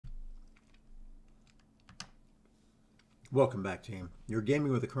Welcome back, team. You're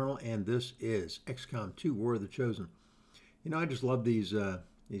gaming with the Colonel, and this is XCom2 War of the Chosen. You know, I just love these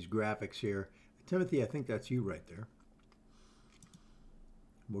graphics here. Timothy, I think that's you right there.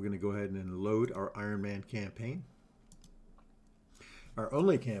 We're going to go ahead and load our Ironman campaign. Our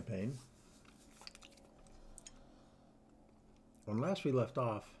only campaign. When last we left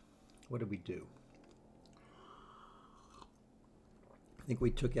off, what did we do? I think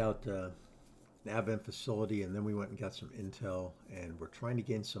we took out an Advent facility, and then we went and got some intel, and we're trying to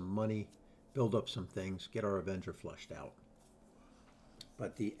gain some money, build up some things, get our Avenger flushed out.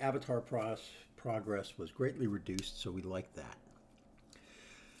 But the avatar progress was greatly reduced, so we like that.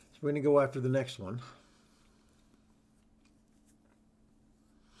 So we're going to go after the next one.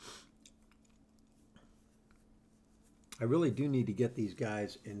 I really do need to get these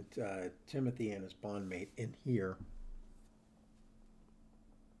guys, and Timothy and his bondmate, in here.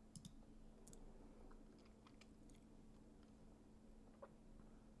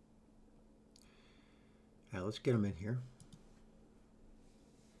 Let's get them in here.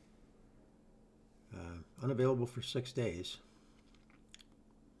 Unavailable for 6 days.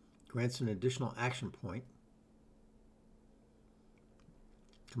 Grants an additional action point.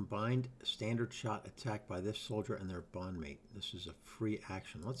 Combined standard shot attack by this soldier and their bondmate. This is a free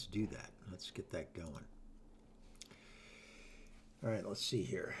action. Let's do that. Let's get that going. All right, let's see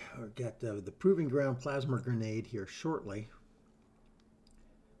here. We've got the Proving Ground Plasma Grenade here shortly.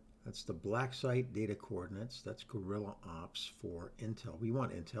 That's the black site data coordinates. That's guerrilla ops for intel. We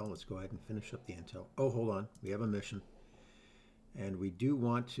want intel. Let's go ahead and finish up the intel. Oh, hold on. We have a mission. And we do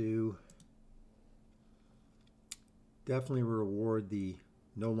want to definitely reward the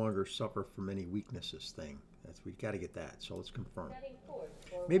no longer suffer from any weaknesses thing. We've got to get that. So let's confirm.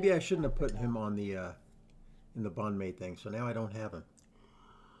 Maybe I shouldn't have put him on the in the bondmate thing. So now I don't have him.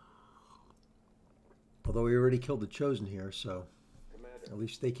 Although we already killed the Chosen here, so at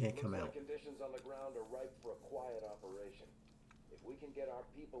least they can't come out. Conditions on the ground are ripe for a quiet operation. If we can get our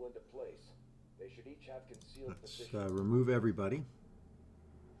people into place, they should each have concealed positions. Let's remove everybody.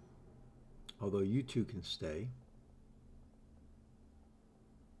 Although you two can stay.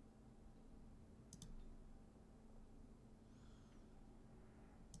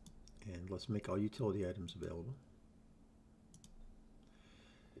 And let's make all utility items available.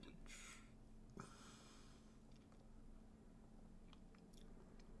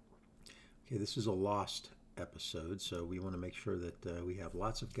 Okay, this is a lost episode, so we want to make sure that we have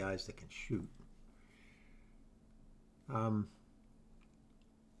lots of guys that can shoot.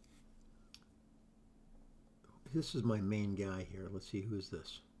 This is my main guy here. Let's see, who is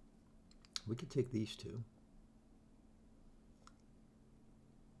this? We could take these two.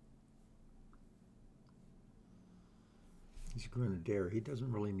 He's a grenadier. He doesn't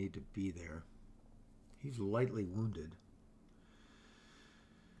really need to be there. He's lightly wounded.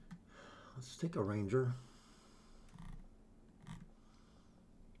 Let's take a ranger.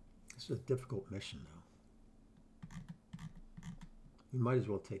 This is a difficult mission, though. We might as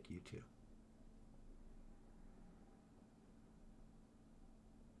well take you two.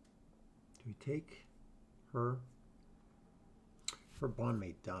 Do we take her? Her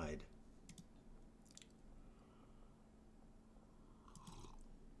bondmate died.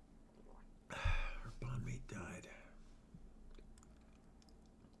 Her bondmate died.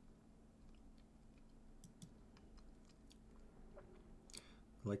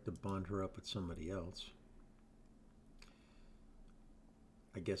 I'd like to bond her up with somebody else.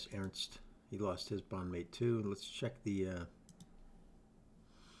 I guess Ernst, he lost his bondmate too. Let's check the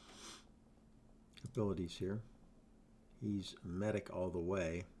abilities here. He's medic all the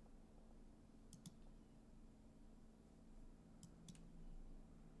way.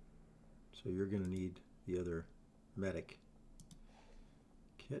 So you're going to need the other medic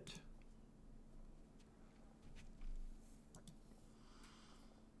kit.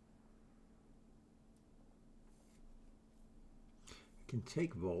 Can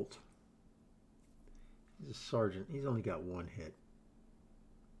take Volt. He's a sergeant. He's only got one hit.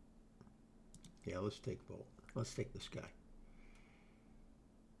 Yeah, let's take Volt. Let's take this guy.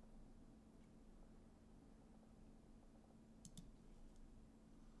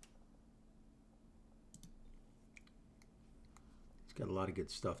 He's got a lot of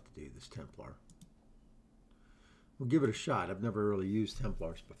good stuff to do, this Templar. We'll give it a shot. I've never really used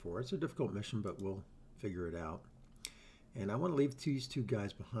Templars before. It's a difficult mission, but we'll figure it out. And I want to leave these two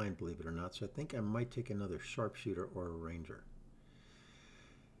guys behind, believe it or not, so I think I might take another sharpshooter or a ranger.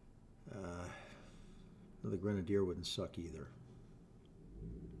 The grenadier wouldn't suck either.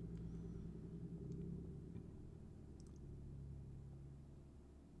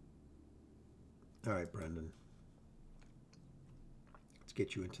 All right, Brendan. Let's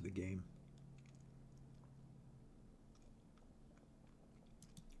get you into the game.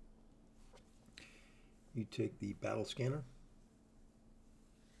 You take the battle scanner.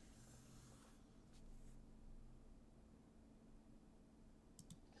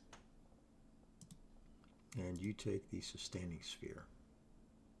 And you take the sustaining sphere.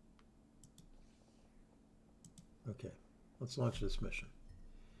 Okay, let's launch this mission.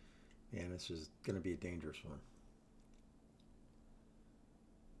 And this is going to be a dangerous one.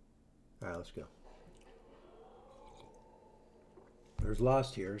 All right, let's go. There's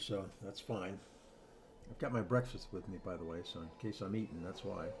Lost here, so that's fine. I've got my breakfast with me, by the way, so in case I'm eating, that's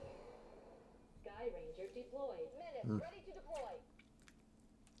why. Sky Ranger deployed. Minutes ready to deploy.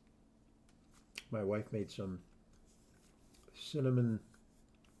 My wife made some cinnamon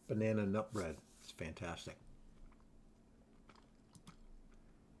banana nut bread. It's fantastic.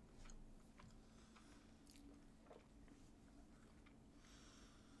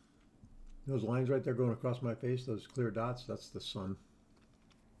 Those lines right there going across my face, those clear dots, that's the sun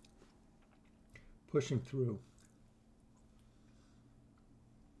pushing through.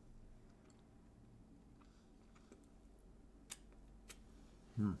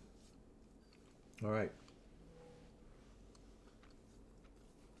 All right.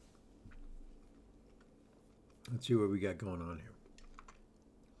 Let's see what we got going on here.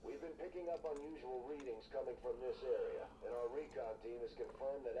 We've been picking up unusual readings coming from this area, and our recon team has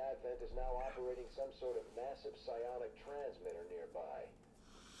confirmed that Advent is now operating some sort of massive psionic transmitter nearby.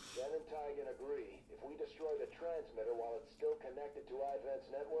 Jen and Tygan agree, if we destroy the transmitter while it's still connected to Advent's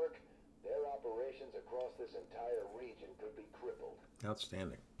network, their operations across this entire region could be crippled.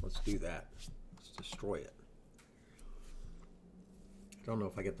 Outstanding. Let's do that. Let's destroy it. I don't know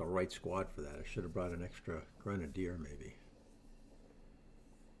if I get the right squad for that. I should have brought an extra grenadier, maybe.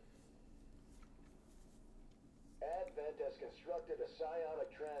 Advent has constructed a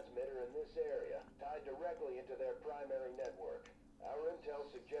psionic transmitter in this area, tied directly into their primary network. Our intel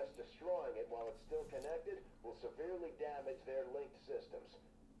suggests destroying it while it's still connected will severely damage their linked systems.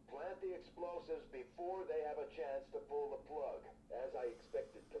 Plant the explosives before they have a chance to pull the plug. As I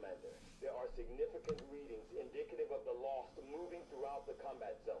expected, Commander. There are significant readings indicative of the Lost moving throughout the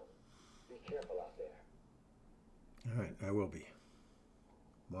combat zone. Be careful out there. All right, I will be.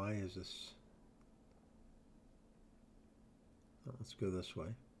 Why is this? Oh, let's go this way.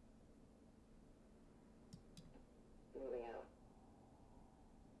 Moving out.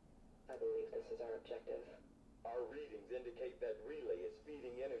 I believe this is our objective. Our readings indicate that relay is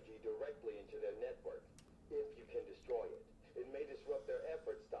feeding energy directly into their network. If you can destroy it, it may disrupt their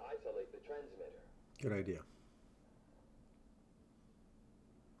efforts to isolate the transmitter. Good idea.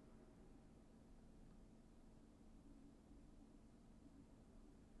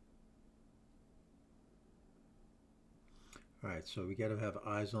 All right, so we got to have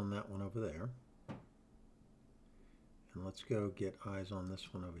eyes on that one over there. And let's go get eyes on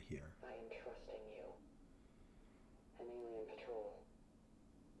this one over here. I am trusting you. An alien patrol.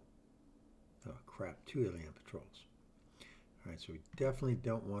 Oh, crap, 2 alien patrols. All right, so we definitely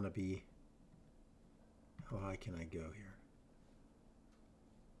don't want to be... How high can I go here?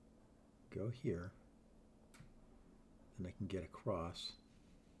 Go here. Then I can get across.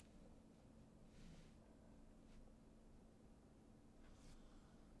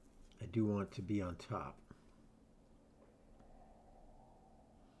 I do want to be on top.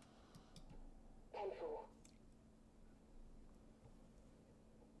 10-4.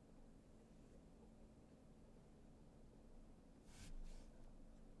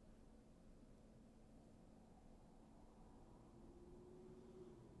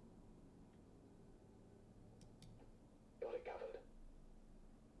 Got it covered.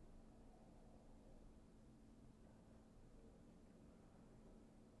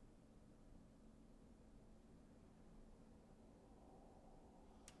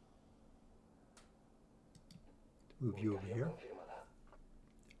 Move you over here.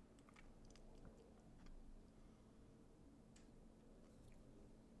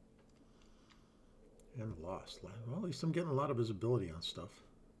 And lost. Well, at least I'm getting a lot of visibility on stuff.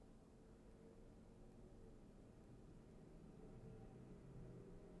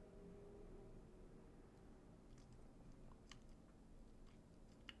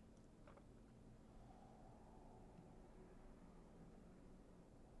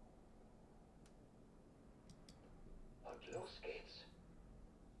 Glow skates.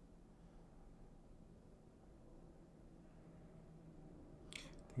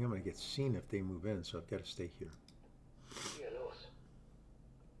 I think I'm going to get seen if they move in, so I've got to stay here. Cielos.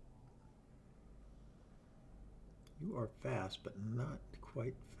 You are fast, but not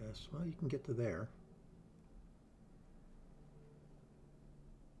quite fast. Well, you can get to there.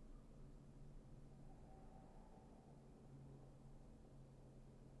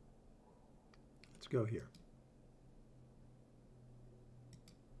 go here.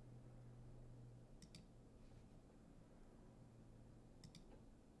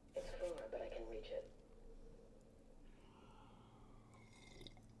 It's far, but I can reach it.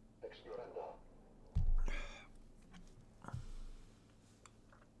 Explorando.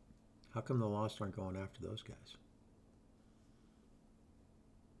 How come the Lost aren't going after those guys?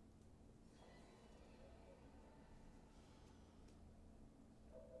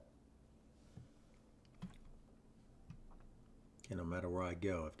 Okay, no matter where I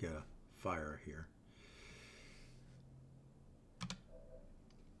go, I've got a fire here.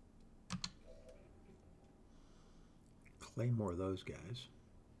 Claim more of those guys.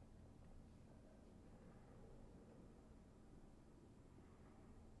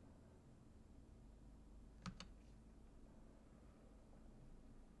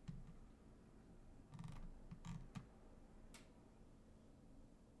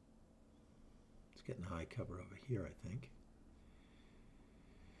 It's getting high cover over here, I think.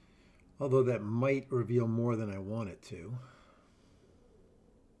 Although that might reveal more than I want it to.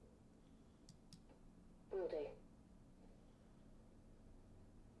 Will do.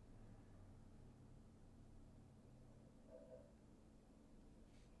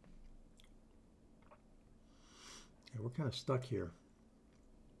 Yeah, we're kind of stuck here.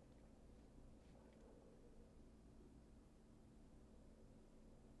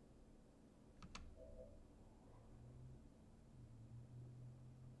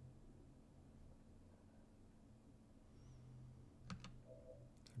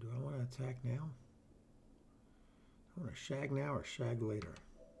 Do I want to attack now? I want to shag now or shag later?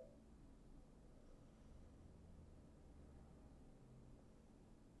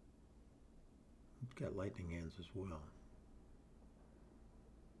 We've got lightning hands as well.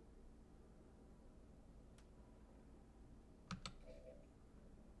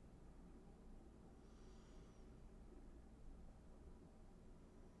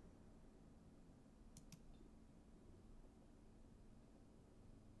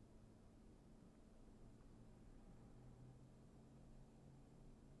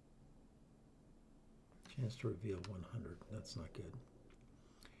 Chance to reveal 100. That's not good.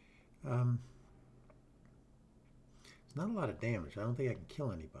 It's not a lot of damage. I don't think I can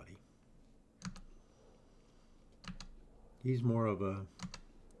kill anybody. He's more of a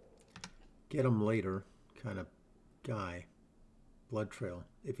get him later kind of guy. Blood trail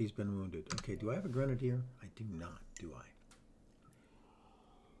if he's been wounded. Okay, do I have a grenadier? I do not, do I?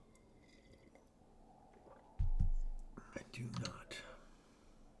 I do not.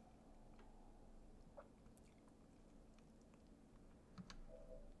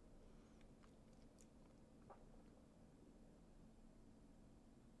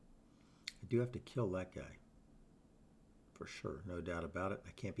 I do have to kill that guy. For sure, no doubt about it.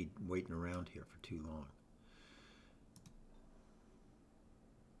 I can't be waiting around here for too long.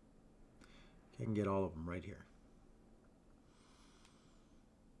 I can get all of them right here.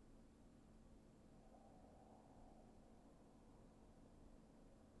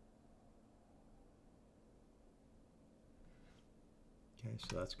 Okay,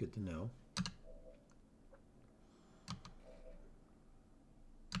 so that's good to know.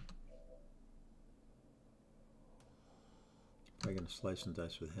 Probably going to slice and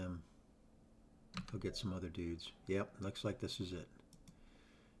dice with him. He'll get some other dudes. Yep, looks like this is it.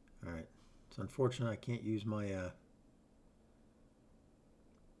 All right. It's unfortunate I can't use my it's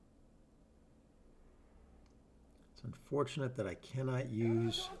unfortunate that I cannot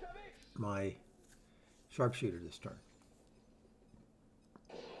use my sharpshooter this turn.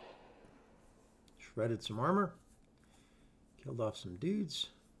 Shredded some armor. Killed off some dudes.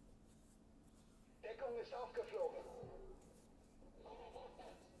 Deckung ist aufgeflogen.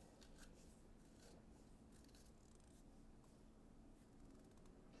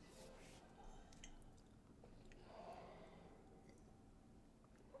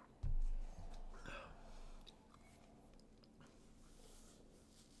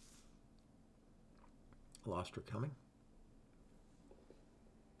 Lost are coming.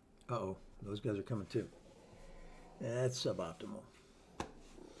 Uh-oh, those guys are coming too. That's suboptimal.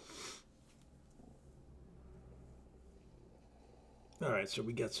 All right, so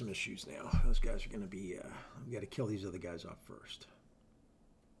we got some issues now. Those guys are going to be, we got to kill these other guys off first.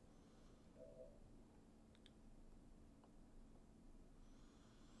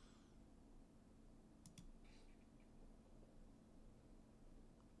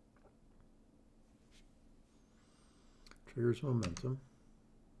 Triggers momentum.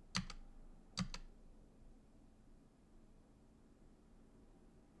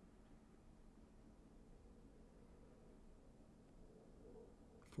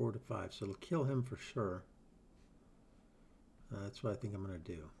 4 to 5. So it'll kill him for sure. That's what I think I'm going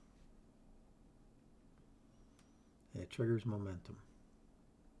to do. It triggers momentum.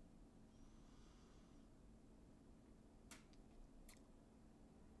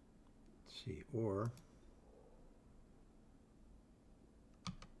 Let's see, or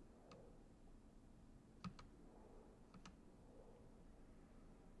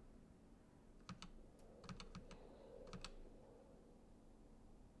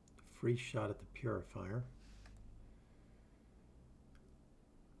free shot at the purifier.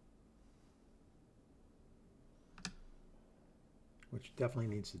 Which definitely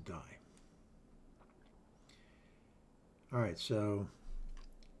needs to die. All right, so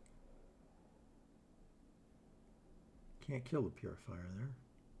can't kill the purifier there.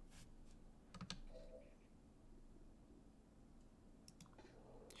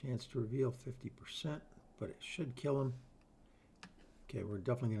 Chance to reveal 50%, but it should kill him. Okay, we're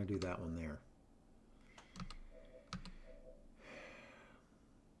definitely going to do that one there.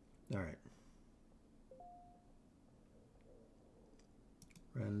 All right.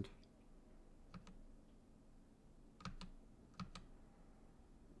 Rend.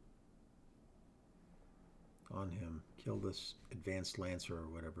 On him. Kill this advanced lancer or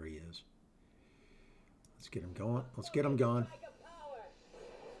whatever he is. Let's get him going. Let's get him going.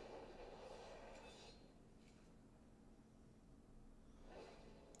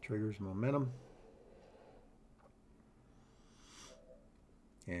 Triggers momentum.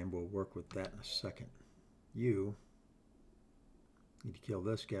 And we'll work with that in a second. You need to kill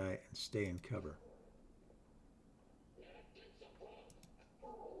this guy and stay in cover.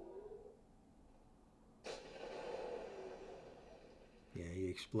 Yeah, he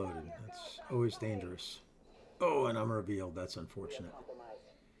exploded. That's always dangerous. Oh, and I'm revealed. That's unfortunate. All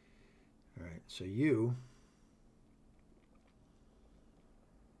right, so you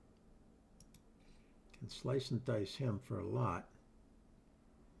can slice and dice him for a lot.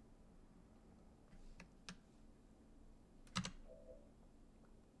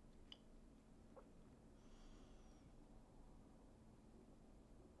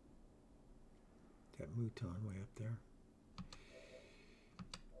 That Mouton way up there.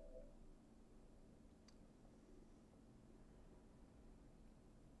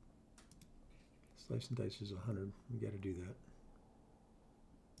 Slice and dice is 100. We got to do that.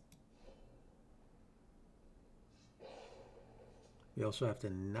 We also have to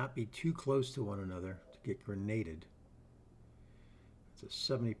not be too close to one another to get grenaded. It's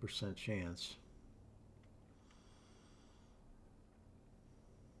a 70% chance.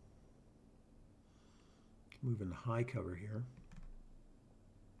 Move into high cover here.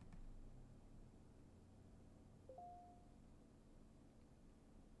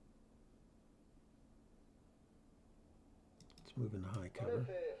 Let's move into high cover.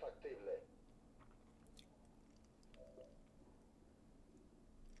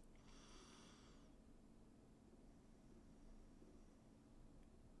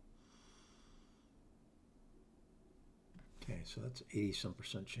 Okay, so that's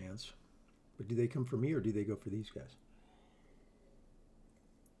 80-some% chance. But do they come for me or do they go for these guys?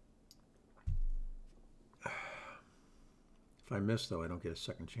 If I miss, though, I don't get a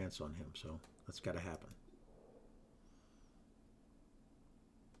second chance on him, so that's got to happen.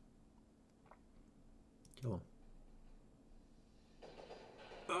 Kill him.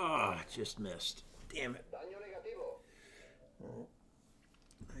 Ah, just missed. Damn it. Oh.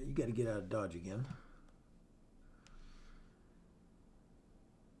 You got to get out of dodge again.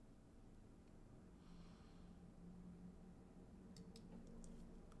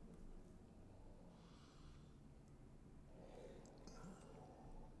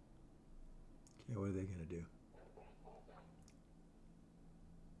 Okay, what are they going to do?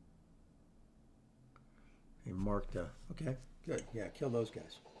 They marked, okay, good. Yeah, kill those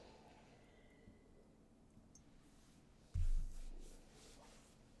guys.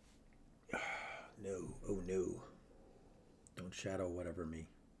 No, oh no. Don't shadow whatever me.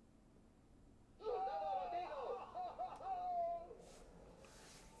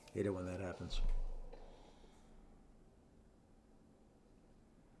 Hate it when that happens.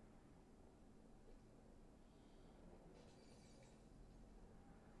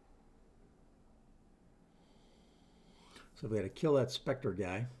 So we had to kill that Spectre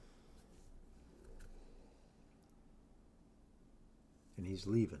guy. And he's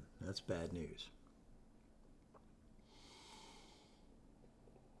leaving. That's bad news.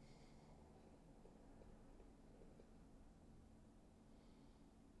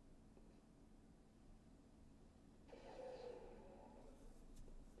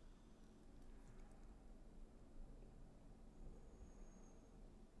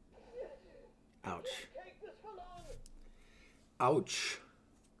 Ouch.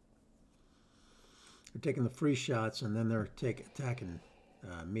 They're taking the free shots and then they're attacking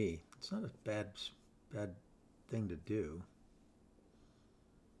me. It's not a bad thing to do.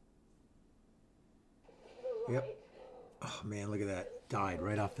 Yep. Oh man, look at that. Died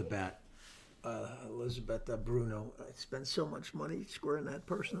right off the bat. Elizabeth Bruno. I spent so much money squaring that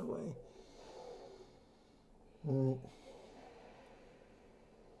person away.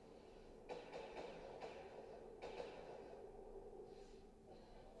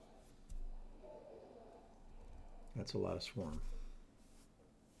 That's a lot of swarm.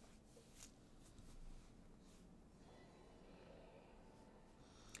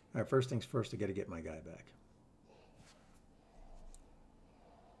 All right, first things first, I got to get my guy back.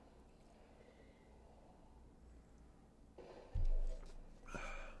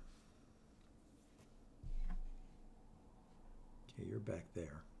 Okay, you're back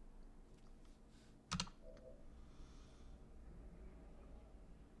there.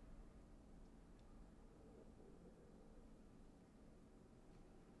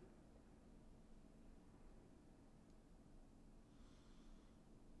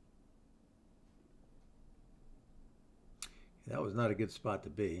 That was not a good spot to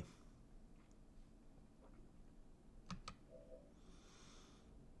be.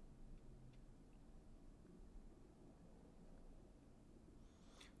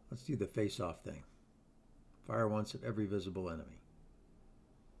 Let's do the face-off thing. Fire once at every visible enemy.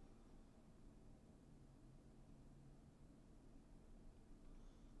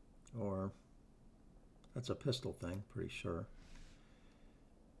 Or, that's a pistol thing, pretty sure.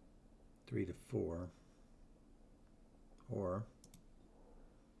 3 to 4. Or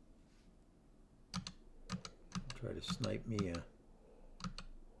try to snipe me a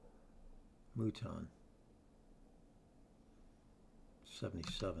Mouton.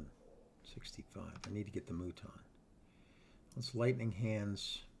 77, 65. I need to get the Mouton. Let's lightning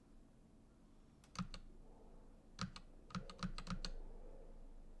hands.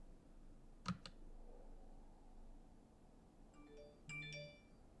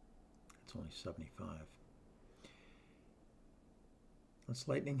 It's only 75. Let's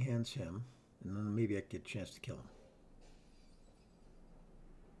lightning hands him, and then maybe I can get a chance to kill him.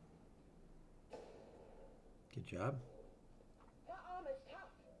 Good job. That arm is tough.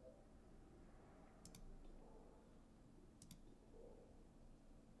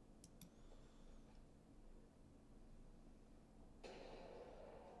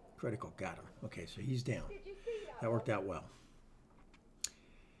 Critical, got him. Okay, so he's down. Did you see that? That worked out well.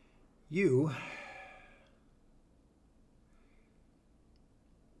 You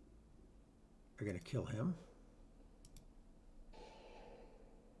are going to kill him.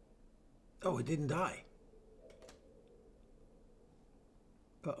 Oh, it didn't die.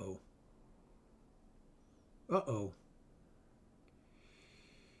 Uh-oh. Uh-oh.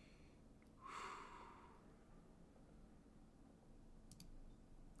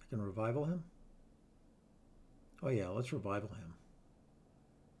 I can revival him? Oh yeah, let's revival him.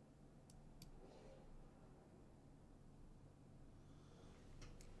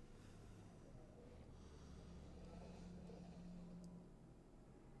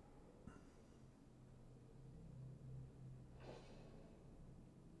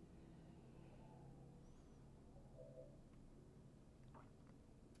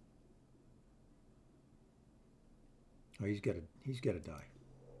 Oh, he's got to die.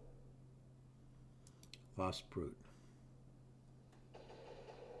 Lost brute.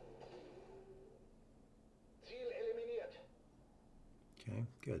 Ziel eliminiert. Okay,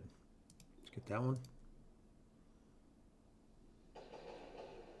 good. Let's get that one.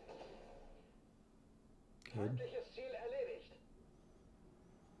 Good. Feindliches Ziel erledigt.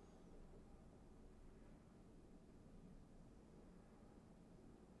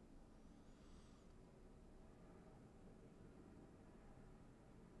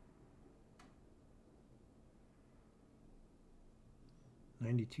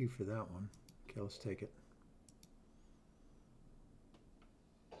 $92 for that one. Okay, let's take it.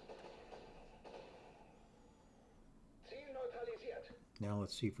 Ziel neutralisiert. Now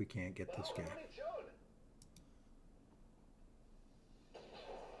let's see if we can't get this guy. Munition.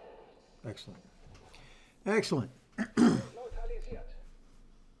 Excellent. Excellent. Neutralisiert.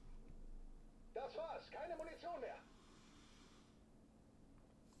 Das war's. Keine Munition mehr.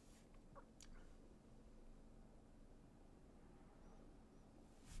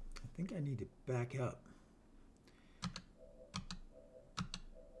 I think I need to back up.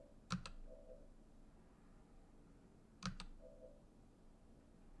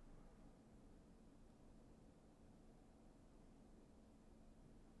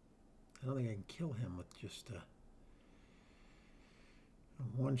 I don't think I can kill him with just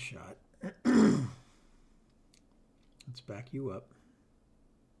one shot. Let's back you up.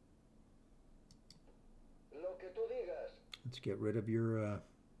 Lo que tú digas. Let's get rid of your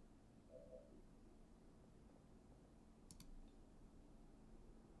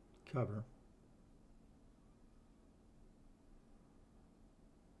cover.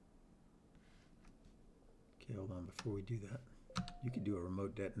 Okay, hold on. Before we do that, you could do a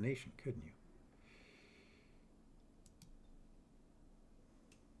remote detonation, couldn't you?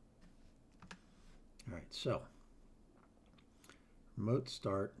 All right, so remote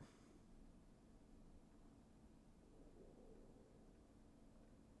start.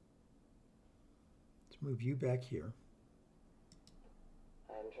 Let's move you back here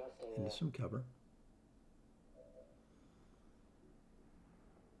I'm trusting into some cover.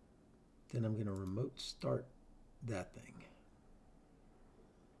 Then I'm going to remote start that thing.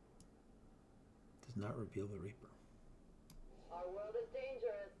 Does not reveal the Reaper. Our world is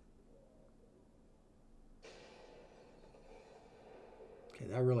dangerous. Okay,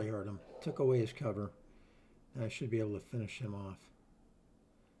 that really hurt him. Took away his cover. Now I should be able to finish him off.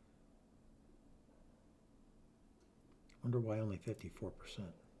 Wonder why only 54%.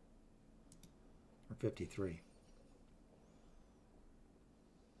 Or 53.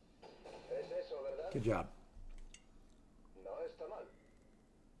 Es eso, ¿verdad? Good job. No está mal.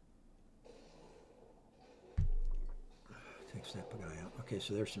 Takes that guy out. Okay,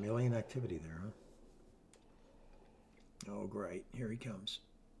 so there's some alien activity there, huh? Oh, great. Here he comes.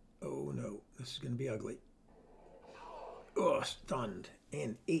 Oh, no. This is going to be ugly. Oh, stunned.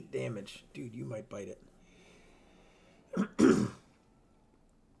 And 8 damage. Dude, you might bite it.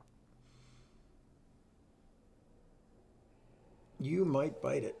 You might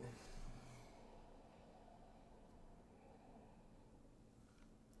bite it.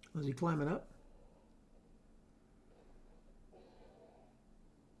 Was he climbing up?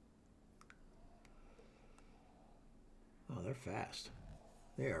 Oh, they're fast.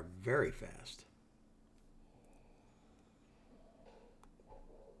 They are very fast.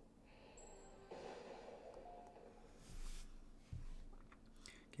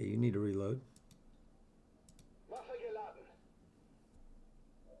 Okay, you need to reload. Waffe geladen.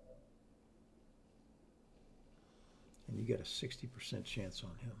 And you get a 60% chance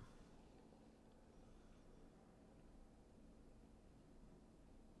on him.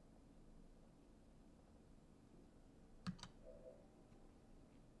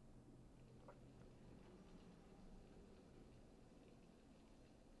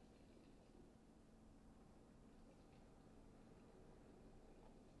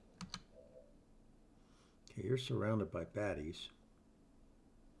 Okay, you're surrounded by baddies.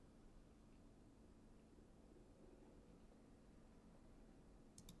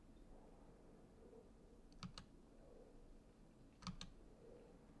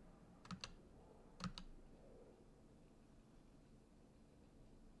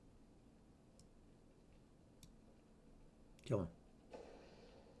 Kill him.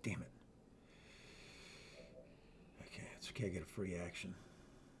 Damn it. Okay, it's okay, I get a free action.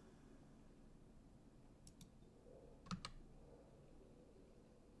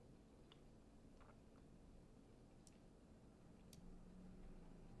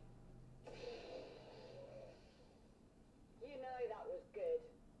 You know that was good.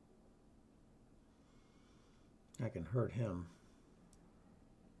 I can hurt him.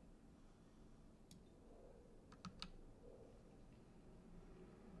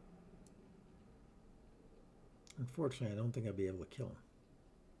 Unfortunately, I don't think I'll be able to kill him.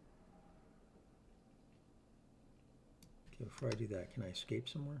 Okay, before I do that, can I escape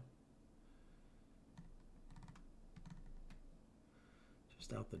somewhere?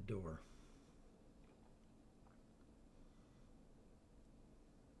 Just out the door.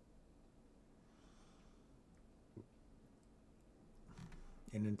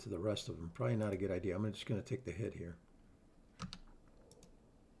 And into the rest of them. Probably not a good idea. I'm just going to take the hit here.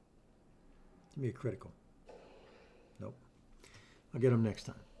 Give me a critical. Nope. I'll get him next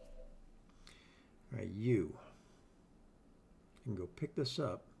time. All right, you can go pick this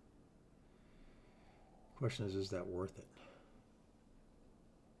up. Question is that worth it?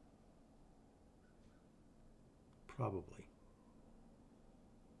 Probably.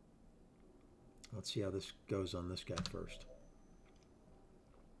 Let's see how this goes on this guy first.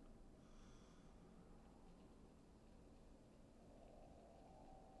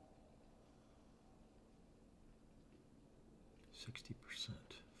 %.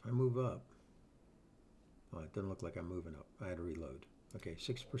 If I move up, oh, it doesn't look like I'm moving up. I had to reload. Okay,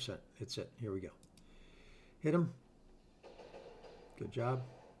 6%. It's it. Here we go. Hit him. Good job.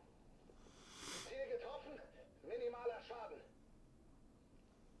 Ziel getroffen. Minimaler Schaden.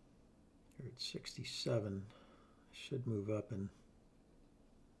 at 67. I should move up and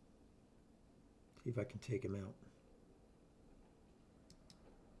see if I can take him out.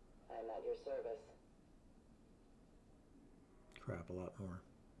 I'm at your service. Crap, a lot more.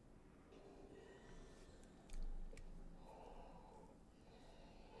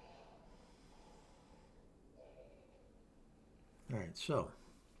 All right, so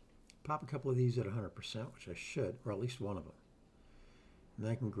pop a couple of these at 100%, which I should, or at least one of them. And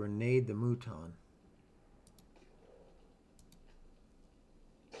then I can grenade the Mouton.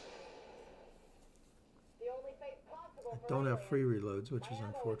 The only fate possible I for don't have aliens. free reloads, which My is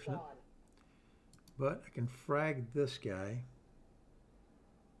ammo unfortunate. gone. But I can frag this guy.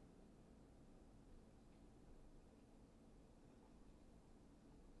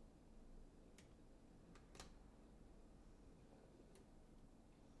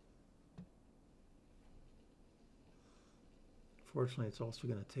 Fortunately, it's also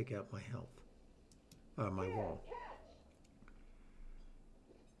going to take out my health, my wall.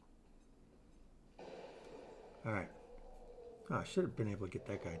 All right. Oh, I should have been able to get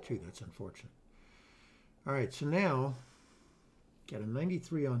that guy too. That's unfortunate. All right, so now got a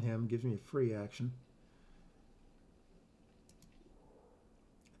 93 on him. Gives me a free action.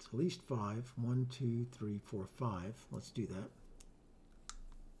 It's at least 5. 1, 2, 3, 4, 5. Let's do that.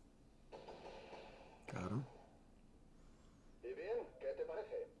 Got him.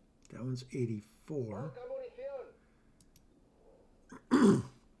 That one's 84.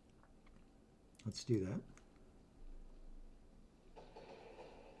 Let's do that.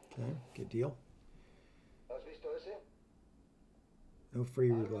 Okay, good deal. No free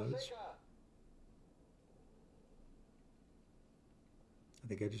reloads. I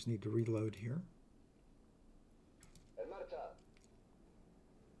think I just need to reload here.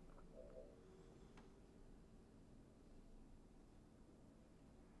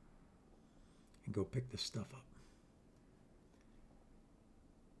 And go pick this stuff up.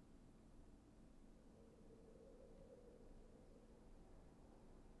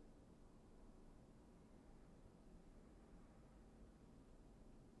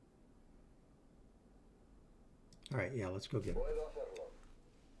 All right, yeah, let's go get it.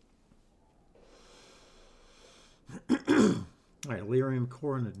 All right, Lyrium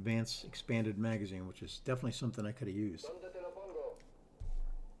Core and Advanced Expanded Magazine, which is definitely something I could have used.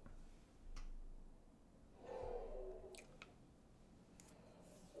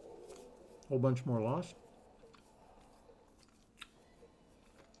 Whole bunch more lost,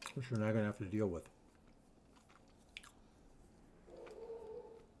 which we're not going to have to deal with.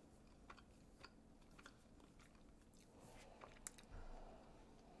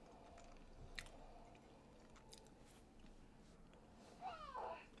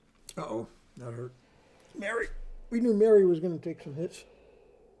 Uh-oh, that hurt. Mary! We knew Mary was going to take some hits.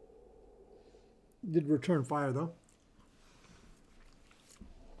 Did return fire, though.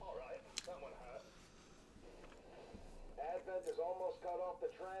 All right, that one hurt. Advent has almost cut off the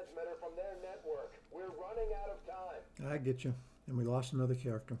transmitter from their network. We're running out of time. I get you. And we lost another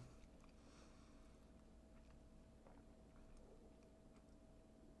character.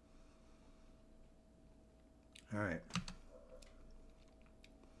 All right.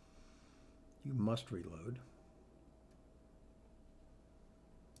 You must reload.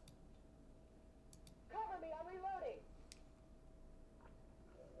 Cover me, I'm reloading.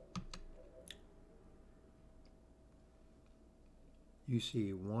 You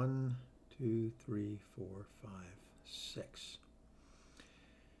see 1, 2, 3, 4, 5, 6.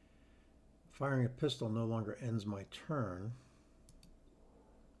 Firing a pistol no longer ends my turn.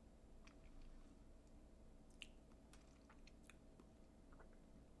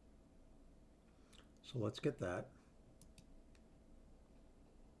 So let's get that.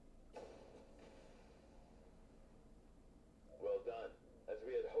 Well done. As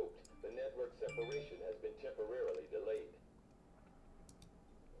we had hoped, the network separation has been temporarily delayed.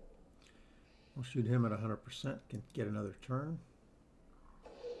 We'll shoot him at 100%. Can get another turn.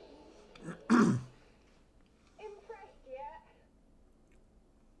 Impressed yet?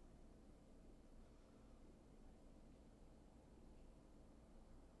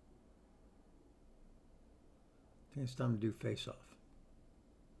 I think it's time to do face-off.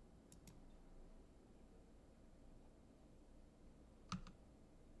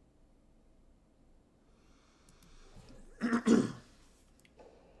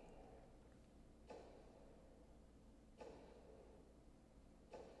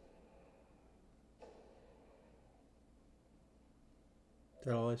 Is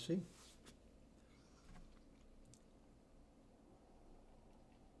that all I see?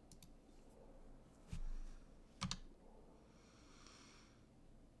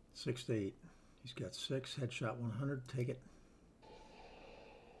 6 to 8. He's got 6. Headshot 100. Take it.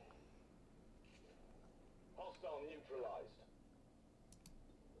 Hostile neutralized.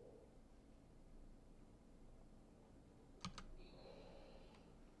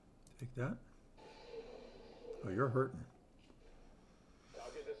 Take that. Oh, you're hurting.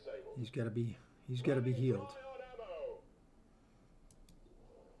 Target disabled. He's got to be healed. Fly on ammo.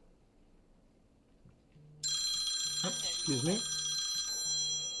 Excuse me.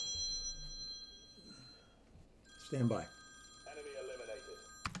 Stand by. Enemy eliminated.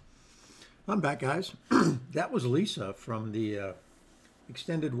 I'm back, guys. That was Lisa from the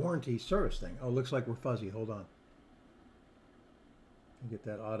extended warranty service thing. Oh, looks like we're fuzzy. Hold on. Get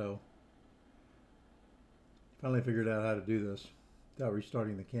that auto. Finally figured out how to do this without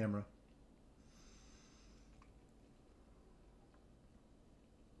restarting the camera.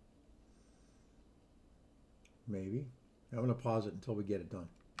 Maybe. I'm going to pause it until we get it done.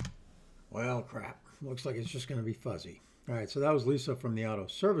 Well, crap. Looks like it's just going to be fuzzy. All right, so that was Lisa from the auto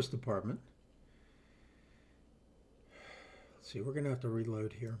service department. Let's see, we're going to have to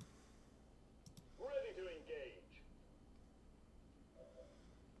reload here. Ready to engage.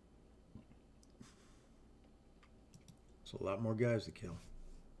 It's a lot more guys to kill.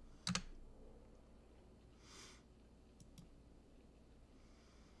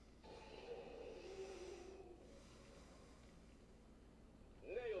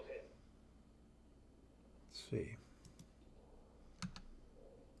 Nailed him. Let's see.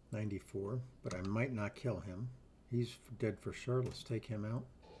 94, but I might not kill him. He's dead for sure. Let's take him out.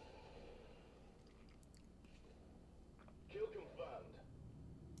 Kill confirmed.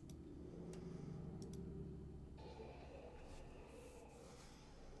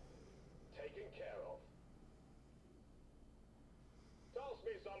 Taken care of. Toss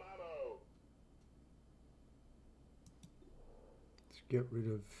me some ammo. Let's get rid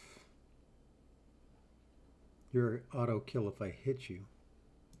of your auto kill if I hit you.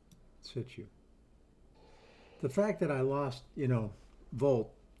 Let's hit you. The fact that I lost, you know,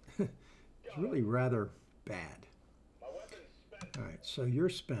 Volt is really rather bad. My weapon's spent. All right, so you're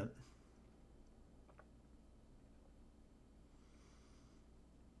spent.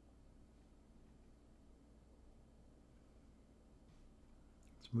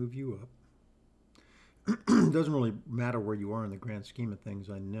 Let's move you up. It doesn't really matter where you are in the grand scheme of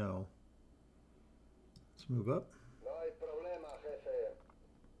things, I know. Let's move up. No hay problema, jefe.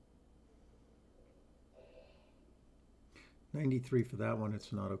 93 for that one.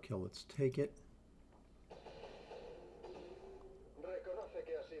 It's an auto kill. Let's take it. Reconoce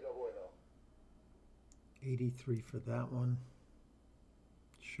que ha sido bueno. 83 for that one.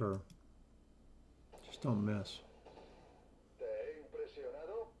 Sure. Just don't miss. ¿Te he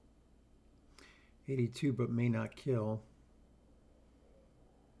impresionado? 82 but may not kill.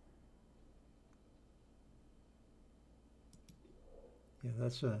 Yeah,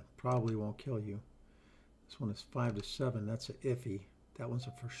 that's a probably won't kill you. This one is 5 to 7. That's a iffy. That one's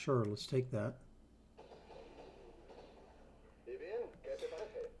a for sure. Let's take that. ¿Y bien? ¿Qué te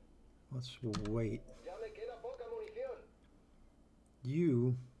parece? Let's wait. Ya me queda poca munición.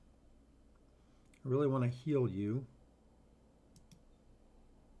 You, I really want to heal you.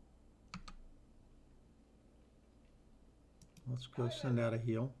 Let's go send out a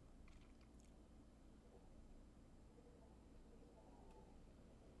heal.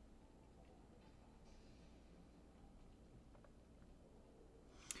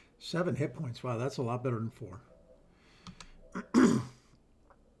 Seven hit points. Wow, that's a lot better than 4. I'm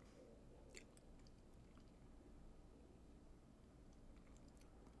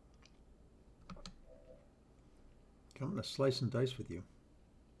going to slice and dice with you.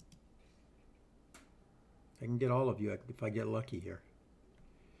 I can get all of you if I get lucky here.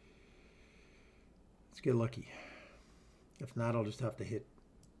 Let's get lucky. If not, I'll just have to hit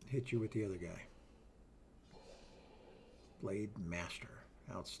you with the other guy. Blade Master.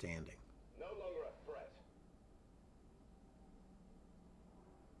 Outstanding. No longer a threat.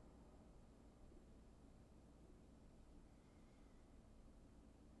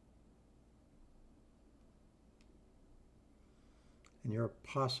 And you're a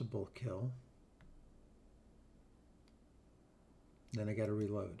possible kill. Then I got to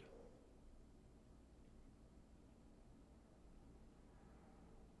reload.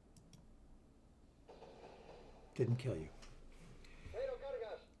 Didn't kill you.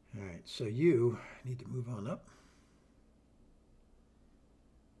 All right, so you need to move on up.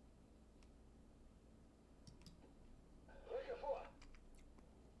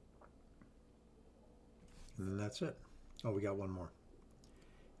 And then that's it. Oh, we got one more.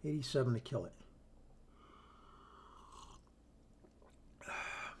 87 to kill it.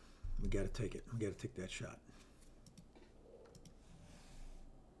 We got to take it. We got to take that shot.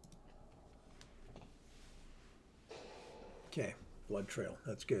 Okay, blood trail.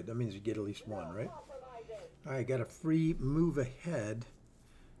 That's good. That means you get at least one, right? All right, got a free move ahead.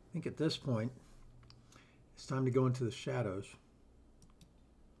 I think at this point, it's time to go into the shadows.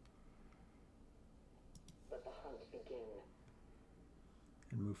 Let the hunt begin.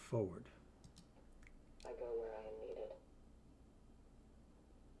 And move forward. I go where I am needed.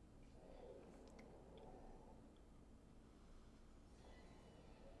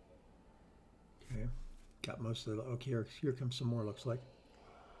 Okay, got most of the, okay, here comes some more, looks like.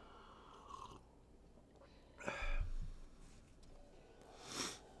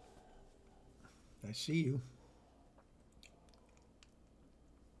 I see you.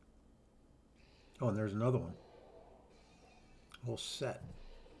 Oh, and there's another one. Whole set.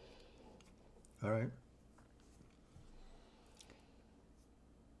 All right.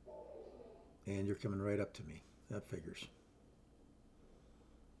 And you're coming right up to me. That figures.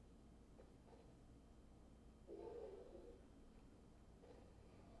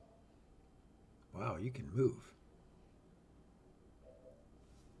 Wow, you can move.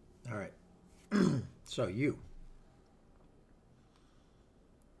 All right. So you.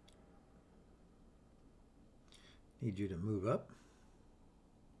 Need you to move up.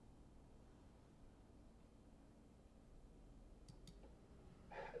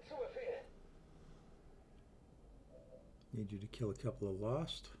 Need you to kill a couple of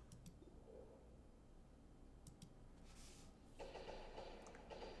lost.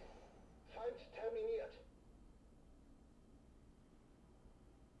 Feind terminiert.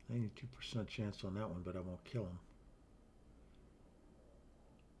 92% chance on that one, but I won't kill him.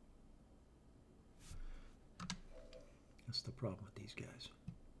 That's the problem with these guys.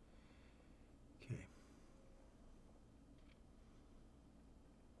 Okay.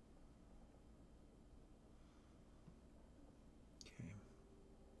 Okay.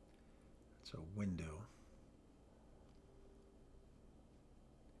 That's a window.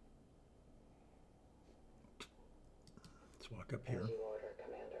 Let's walk up here. As you order,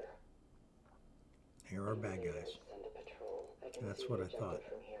 Commander. Here are bad guys. Send a patrol. I can That's see what the I thought.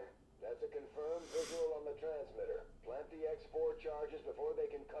 objective from here. That's a confirmed visual on the transmitter. Plant the X4 charges before they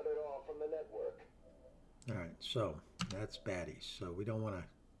can cut it off from the network. All right, so that's baddies. So we don't want to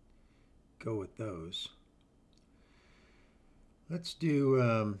go with those. Let's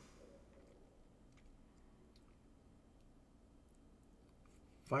do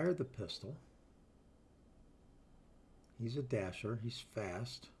fire the pistol. He's a dasher. He's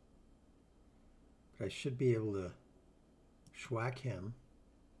fast. But I should be able to schwack him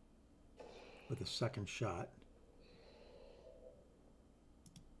with a second shot.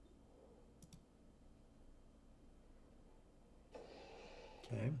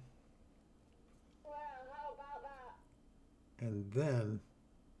 Okay. Well, how about that? And then,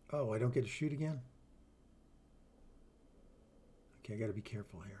 oh, I don't get to shoot again? Okay, I got to be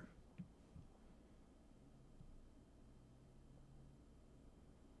careful here.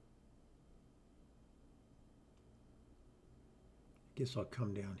 Guess I'll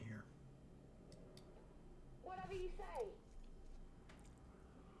come down here. Whatever you say.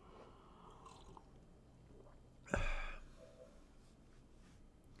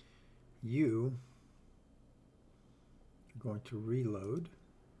 You are going to reload.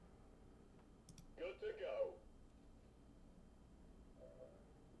 Good to go.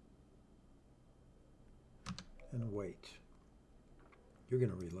 And wait. You're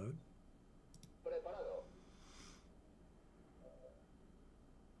going to reload. Preparado.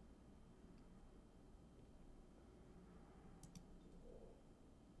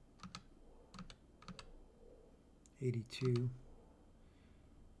 $82.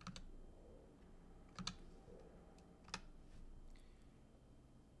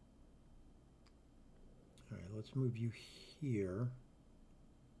 All right, let's move you here.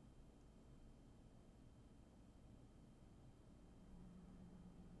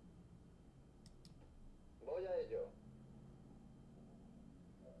 Voy a ello.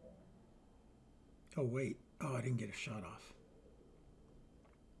 Oh, wait. Oh, I didn't get a shot off.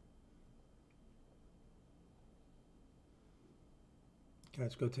 Okay,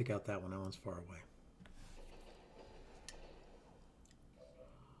 let's go take out that one. That one's far away.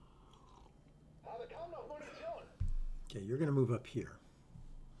 Habe kaum noch Munition. Okay, you're going to move up here.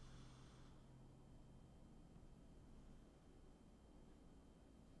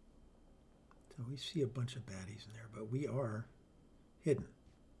 So we see a bunch of baddies in there, but we are hidden.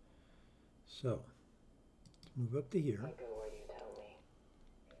 So, let's move up to here. I go where you tell me.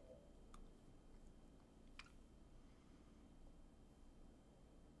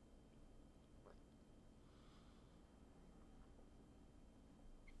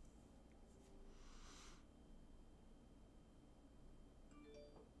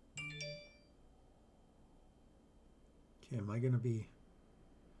 Okay, am I going to be...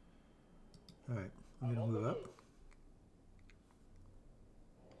 Alright, I'm going to move up.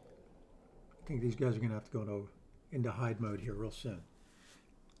 I think these guys are going to have to go into hide mode here real soon.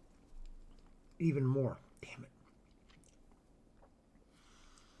 Even more. Damn it.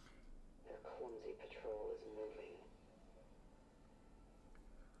 Their clumsy patrol is moving.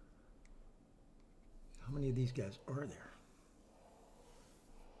 How many of these guys are there?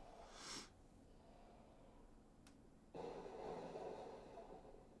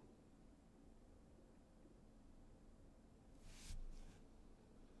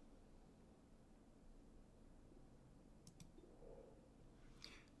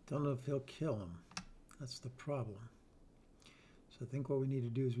 Don't know if he'll kill him. That's the problem. So I think what we need to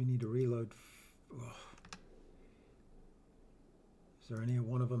do is we need to reload. Ugh. Is there any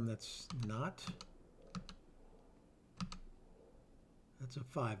one of them that's not? That's a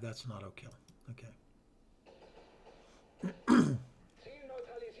 5. That's not a kill. Okay. Ziel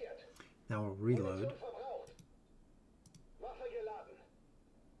neutralisiert. Now we'll reload. Munition verbraucht. Waffe geladen.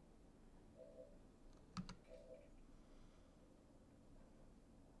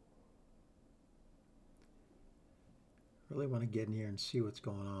 Really want to get in here and see what's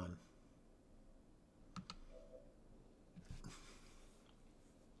going on.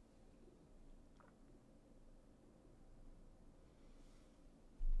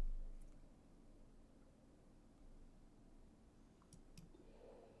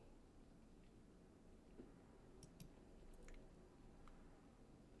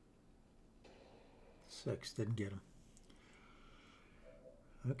 Six, didn't get him.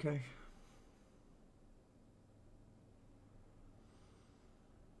 Okay.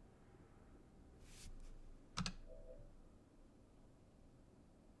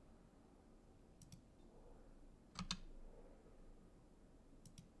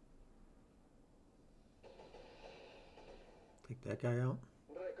 Take that guy out.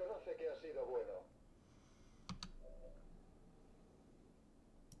 Reconoce que ha sido bueno.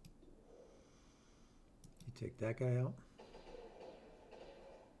 You take that guy out.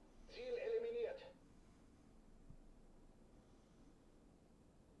 Ziel eliminiert.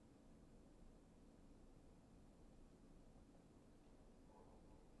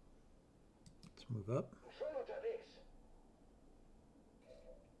 Let's move up. Schon unterwegs.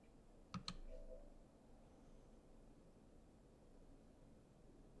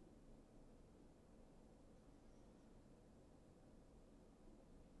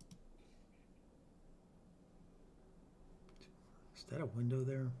 Is that a window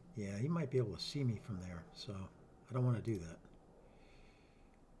there? Yeah, he might be able to see me from there, so I don't want to do that.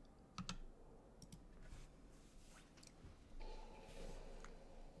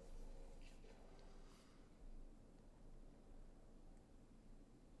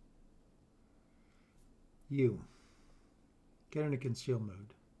 You. Get into conceal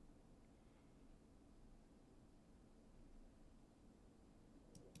mode.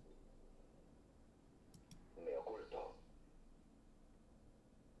 Me oculto.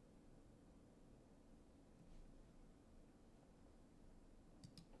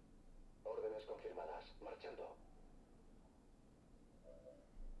 Órdenes confirmadas. Marchando.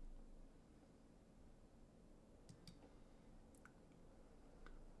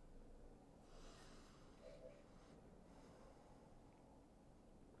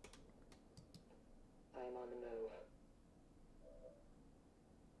 I am on the move.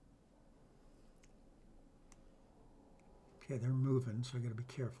 Okay, they're moving, so I gotta be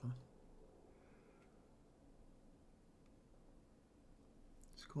careful.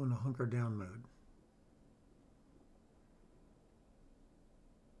 Let's go into hunker down mode.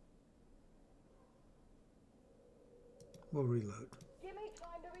 We'll reload. Give me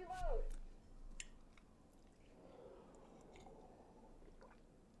time to reload.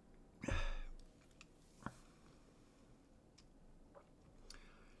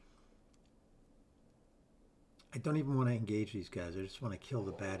 I don't even want to engage these guys. I just want to kill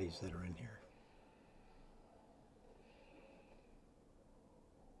the baddies that are in here.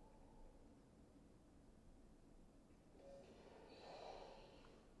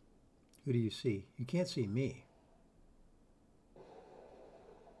 Who do you see? You can't see me.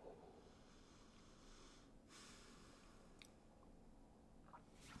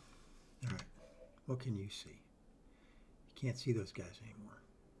 All right. What can you see? You can't see those guys anymore.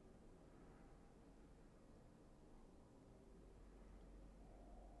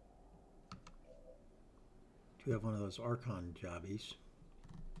 Do you have one of those Archon jobbies?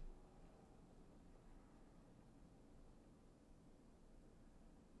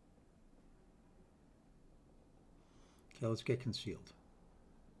 Okay, let's get concealed.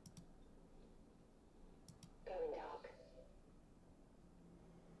 Going dark.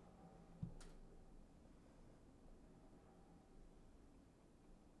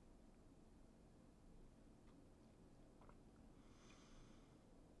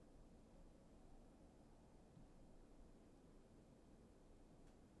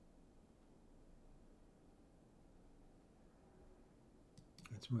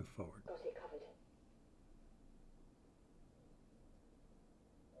 Let's move forward. Got it covered.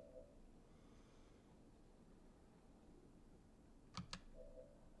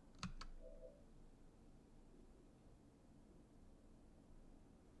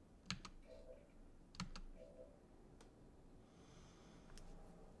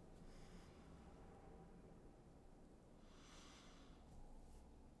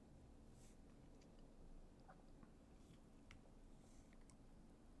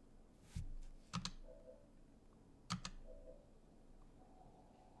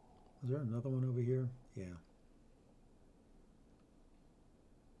 Is there another one over here? Yeah.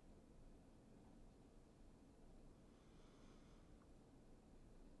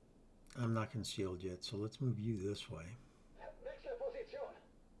 I'm not concealed yet, so let's move you this way. Wechsle Position.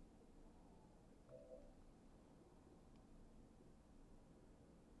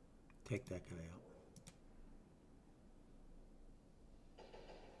 Take that guy out.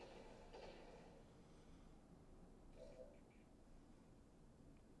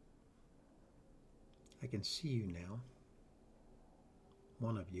 I can see you now.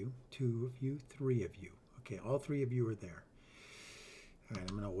 One of you, two of you, three of you. Okay, all three of you are there. All right,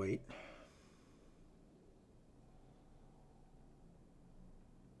 I'm going to wait.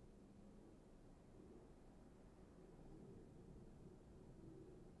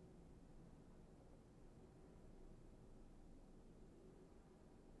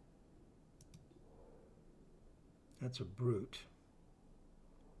 That's a brute.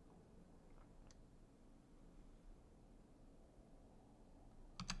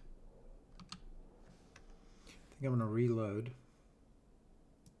 I think I'm going to reload.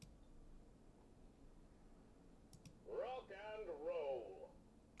 Rock and roll.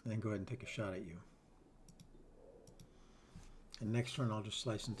 And then go ahead and take a shot at you. And next turn I'll just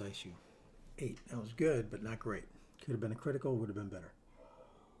slice and dice you. 8. That was good, but not great. Could have been a critical, would have been better.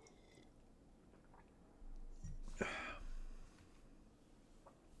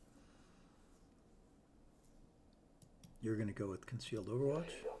 You're going to go with concealed overwatch.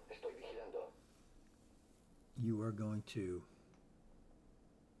 Estoy vigilando. You are going to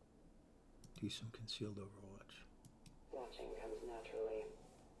do some concealed overwatch. Watching comes naturally.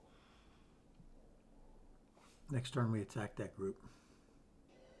 Next turn we attack that group.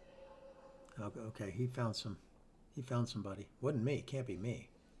 Okay, he found somebody. Wasn't me, can't be me.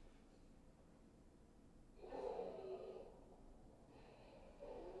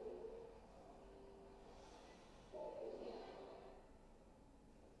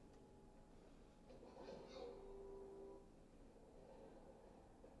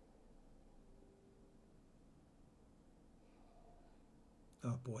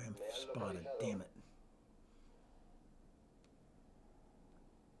 Oh boy, I'm spotted. Damn it.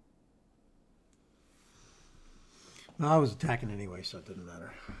 No, I was attacking anyway, so it didn't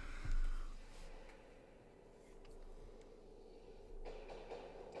matter.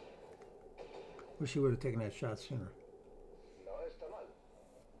 Wish he would have taken that shot sooner. No está mal.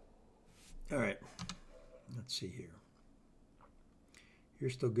 All right. Let's see here.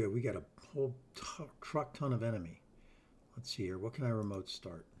 You're still good. We got a whole truck ton of enemy. Let's see here. What can I remote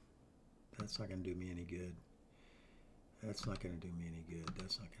start? That's not going to do me any good. That's not going to do me any good.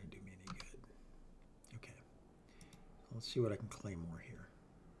 That's not going to do me any good. Okay. Let's see what I can claim more here.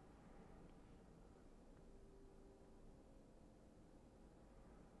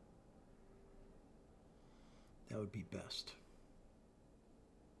 That would be best.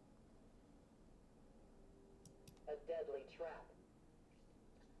 A deadly trap.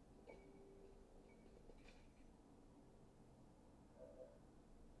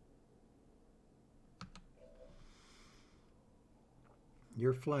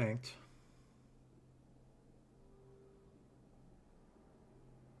 You're flanked.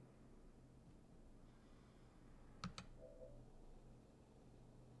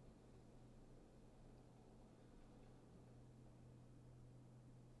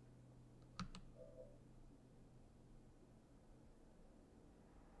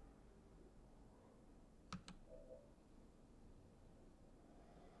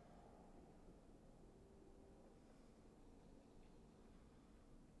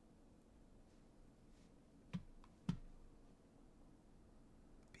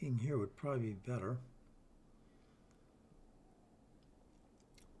 Being here would probably be better.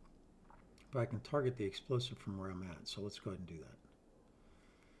 But I can target the explosive from where I'm at, so let's go ahead and do that.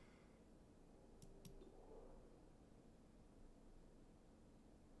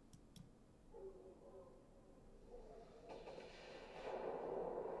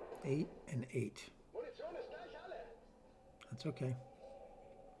 8 and 8. Munition ist gleich alle. That's okay.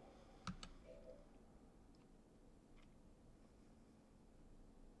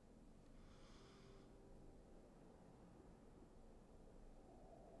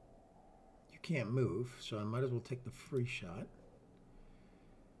 can't move, so I might as well take the free shot.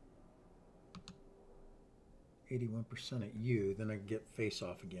 81% at you, then I get face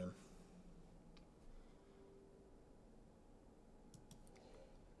off again.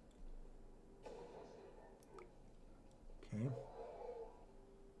 Okay.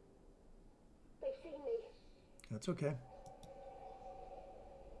 They've seen me. That's okay.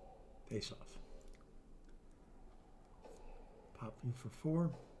 Face off. Pop you for 4.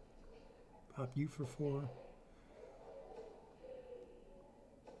 Pop you for 4.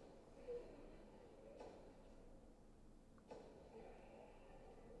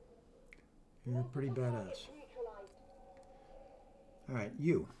 You're pretty badass. All right,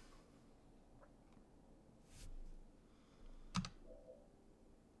 you.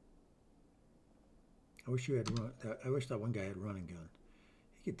 I wish you had run. I wish that one guy had run and gun.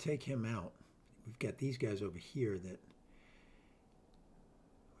 You could take him out. We've got these guys over here that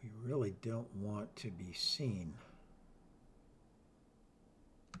we really don't want to be seen.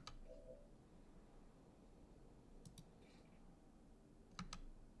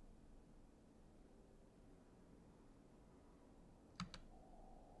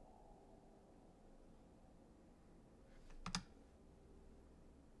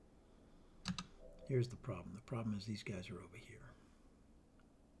 Here's the problem. The problem is these guys are over here.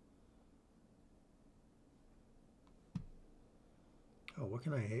 Oh, what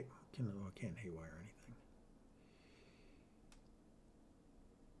can I hate? I can't haywire anything.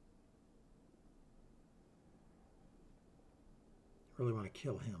 Really want to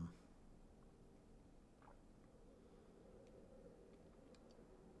kill him.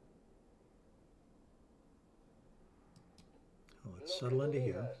 Oh, let's settle into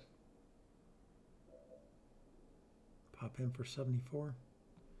here. Pop him for 74.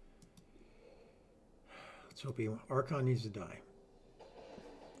 Let's hope Archon needs to die.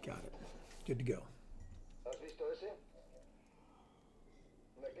 Got it. Good to go. ¿Has visto ese?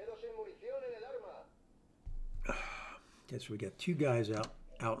 Me quedo sin munición en el arma. Okay, so we got 2 guys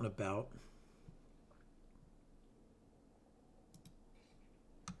out and about.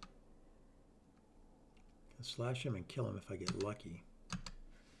 I'll slash him and kill him if I get lucky.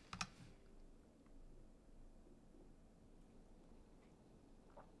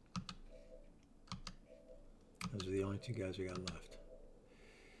 Those are the only 2 guys I got left.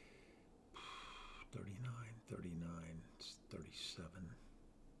 39, 39, 37.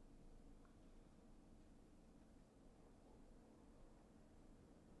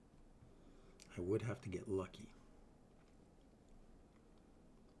 I would have to get lucky.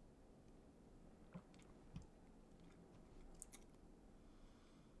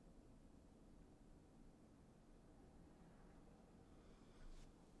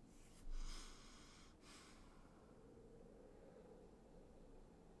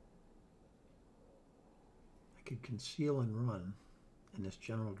 I could conceal and run in this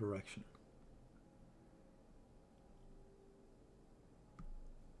general direction.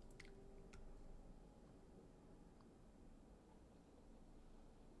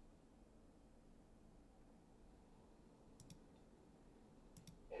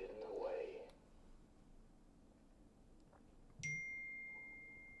 Hidden away.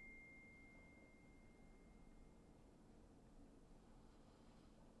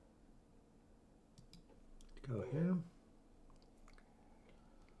 Go here.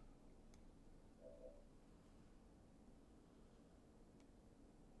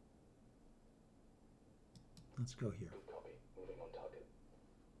 Let's go here. Good copy. Moving on target.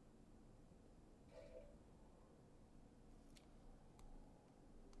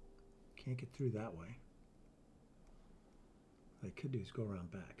 Can't get through that way. What I could do is go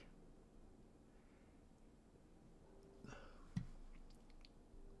around back.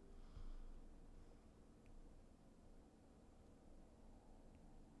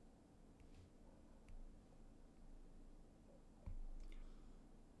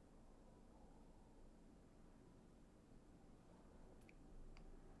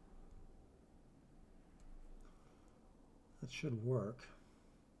 That should work.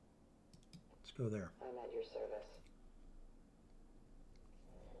 Let's go there. I'm at your service.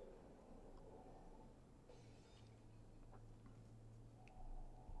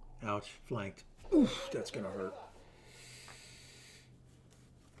 Ouch, flanked. Oof, that's gonna hurt.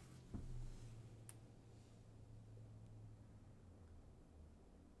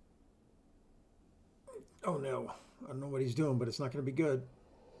 Oh no, I don't know what he's doing, but it's not gonna be good.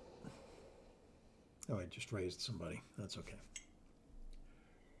 Oh, I just raised somebody. That's okay.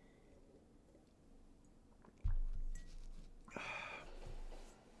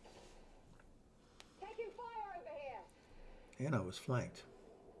 Taking fire over here. And I was flanked.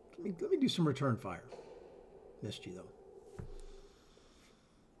 Let me do some return fire. Missed you though.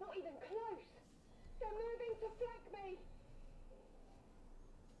 Not even close. They're moving to flank me.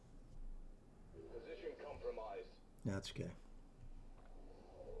 Position compromised. That's okay.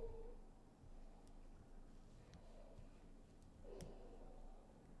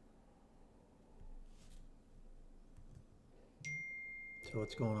 So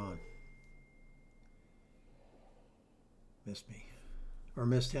what's going on? Missed me. Or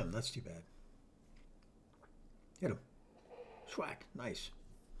missed him. That's too bad. Hit him. Schwack. Nice.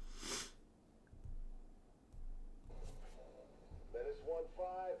 Menace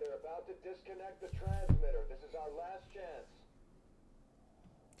 1-5, they're about to disconnect the transmitter. This is our last chance.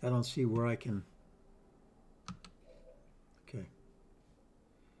 I don't see where I can... Okay.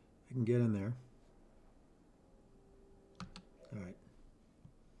 I can get in there. All right.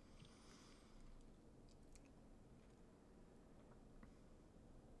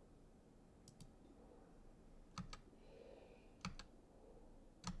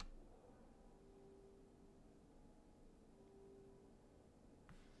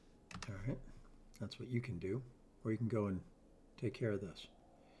 All right. That's what you can do. Or you can go and take care of this.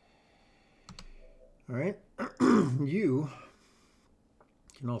 All right. You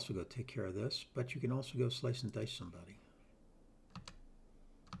can also go take care of this, but you can also go slice and dice somebody.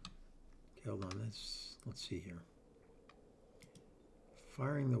 Okay, hold on. Let's see here.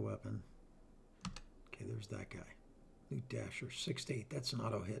 Firing the weapon. Okay, there's that guy. New dasher, 6 to 8. That's an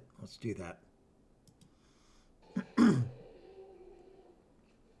auto hit. Let's do that.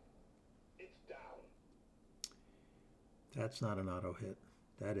 It's down. That's not an auto hit.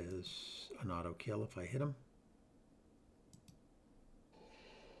 That is an auto kill if I hit him.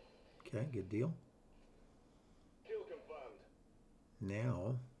 Okay, good deal. Kill confirmed.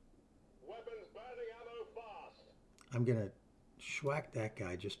 Now, Weapons burning ammo fast. I'm going to schwack that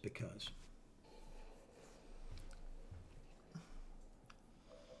guy just because.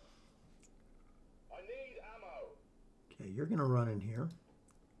 I need ammo. Okay, you're going to run in here.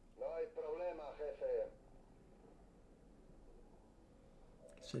 No hay problema, jefe.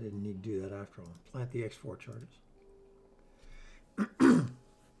 Guess I didn't need to do that after all. Plant the X4 charges.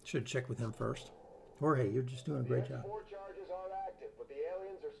 Should check with him first. Or hey, you're just doing a great job. X4 charges are active, but the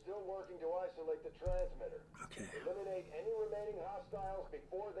aliens are still working to isolate the transmitter. Okay. Eliminate any remaining hostiles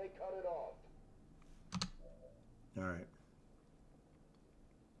before they cut it off. All right.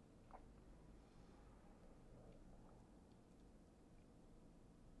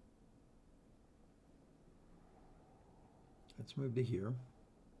 Let's move to here.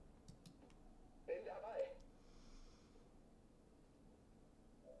 Bin dabei.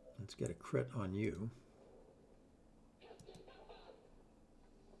 Let's get a crit on you.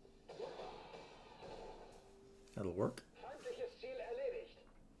 That'll work. Feindliches Ziel erledigt.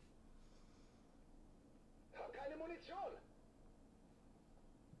 Hab keine Munition.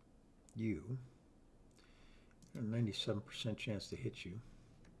 You. Got a 97% chance to hit you.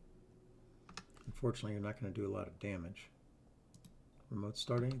 Unfortunately, you're not going to do a lot of damage. Remote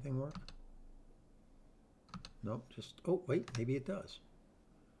start, anything work? Nope, just, oh, wait, maybe it does.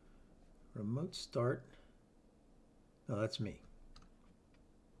 Remote start. No, that's me.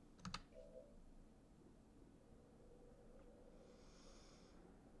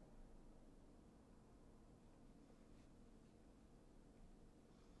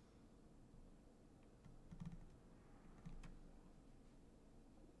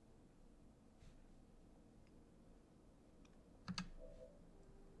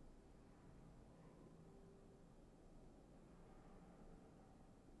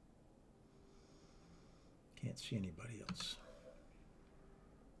 Can't see anybody else.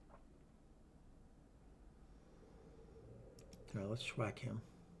 All right, let's schwack him.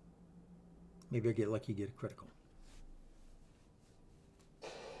 Maybe I get lucky, get a critical.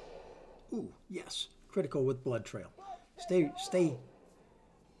 Ooh, yes. Critical with blood trail. Stay.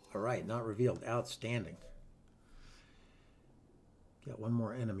 All right, not revealed. Outstanding. Got one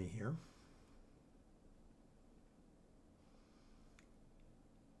more enemy here.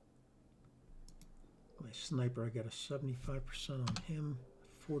 My sniper, I got a 75% on him,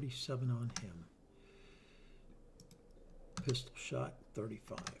 47 on him. Pistol shot,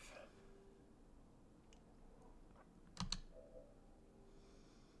 35.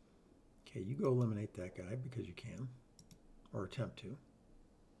 Okay, you go eliminate that guy because you can, or attempt to.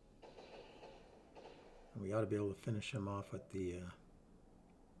 And we ought to be able to finish him off with the...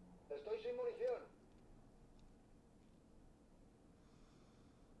 Estoy sin munición.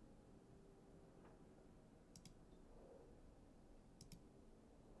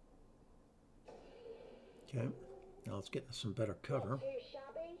 Okay, now let's get into some better cover. Too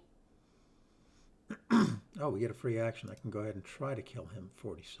shabby. Oh, we get a free action. I can go ahead and try to kill him.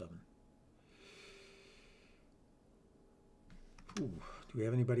 47. Ooh, do we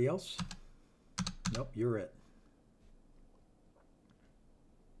have anybody else? Nope, you're it.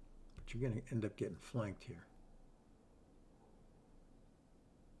 But you're going to end up getting flanked here.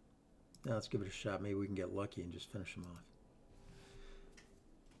 Now let's give it a shot. Maybe we can get lucky and just finish him off.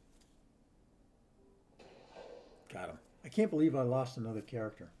 Got him. I can't believe I lost another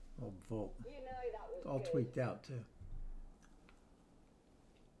character. Oh, Volt. You know that was All good. tweaked out, too.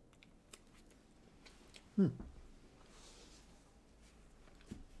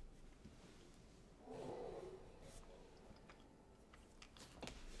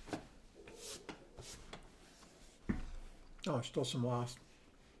 Oh, still some lost.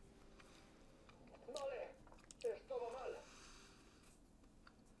 Vale, esto va mal.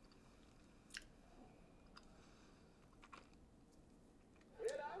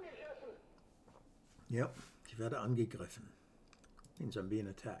 Werde angegriffen. Yep, ich werde angegriffen. Means I'm being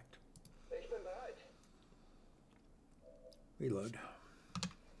attacked. Ich bin bereit. Reload.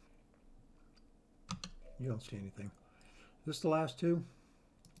 You don't see anything. Is this the last two?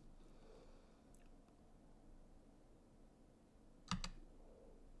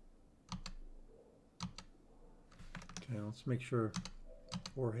 Okay, let's make sure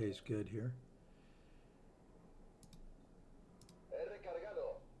Jorge's good here. He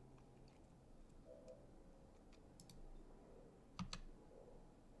recargado.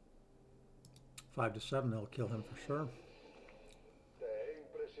 Five to 7, they'll kill him for sure. Te he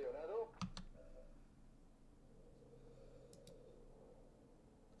impresionado.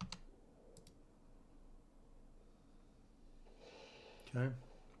 Okay,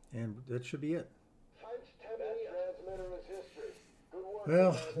 and that should be it. That transmitter is history. Good work.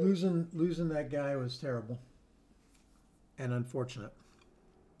 Well, Commander. losing that guy was terrible and unfortunate.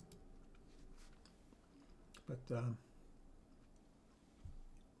 But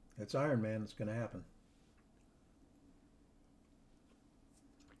it's Iron Man. It's going to happen.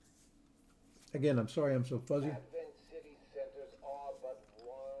 Again, I'm sorry I'm so fuzzy. Advent City centers are but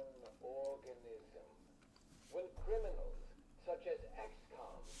one organism. When criminals, such as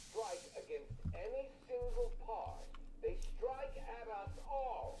XCom, strike against any single part, they strike at us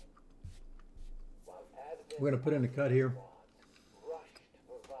all. While Advent We're going to put in a cut here, squads rush to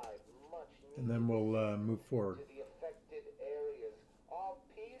provide much and then we'll move forward. to the affected areas. Our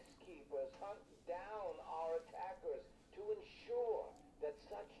peacekeepers hunt down our attackers to ensure that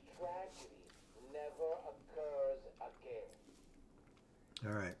such tragedy never occurs again.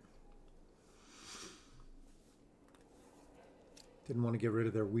 All right. Didn't want to get rid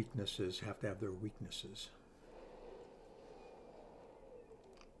of their weaknesses. Have to have their weaknesses.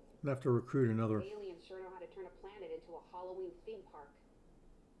 I'm gonna have to recruit another. Aliens sure know how to turn a planet into a Halloween theme park.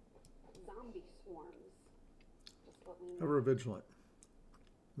 Zombie swarms. Just let me know. Ever vigilant.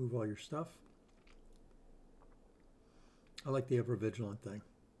 Move all your stuff. I like the ever vigilant thing.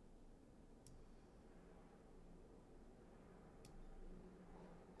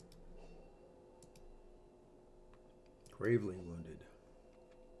 Gravely wounded.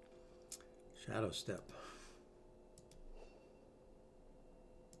 Shadow step.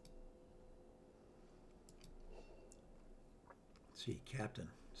 Let's see, Captain.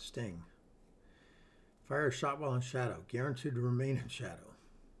 Sting. Fire a shot while in shadow. Guaranteed to remain in shadow.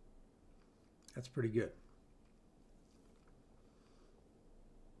 That's pretty good.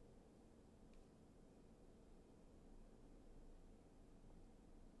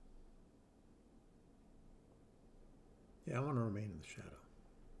 Yeah, I want to remain in the shadow.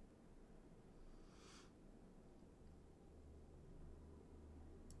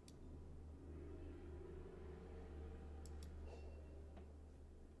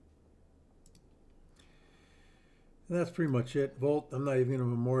 And that's pretty much it. Volt, I'm not even going to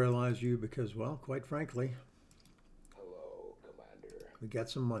memorialize you because, well, quite frankly, Hello, Commander. we got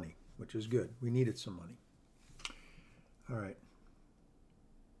some money, which is good. We needed some money. All right.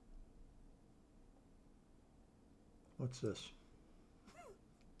 What's this?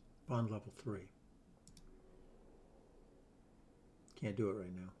 Bond level 3. Can't do it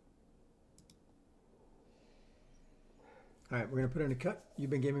right now. All right, we're going to put in a cut. You've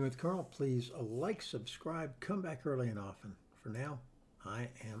been Gaming with Carl. Please like, subscribe, come back early and often. For now, I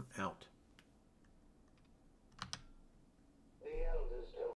am out.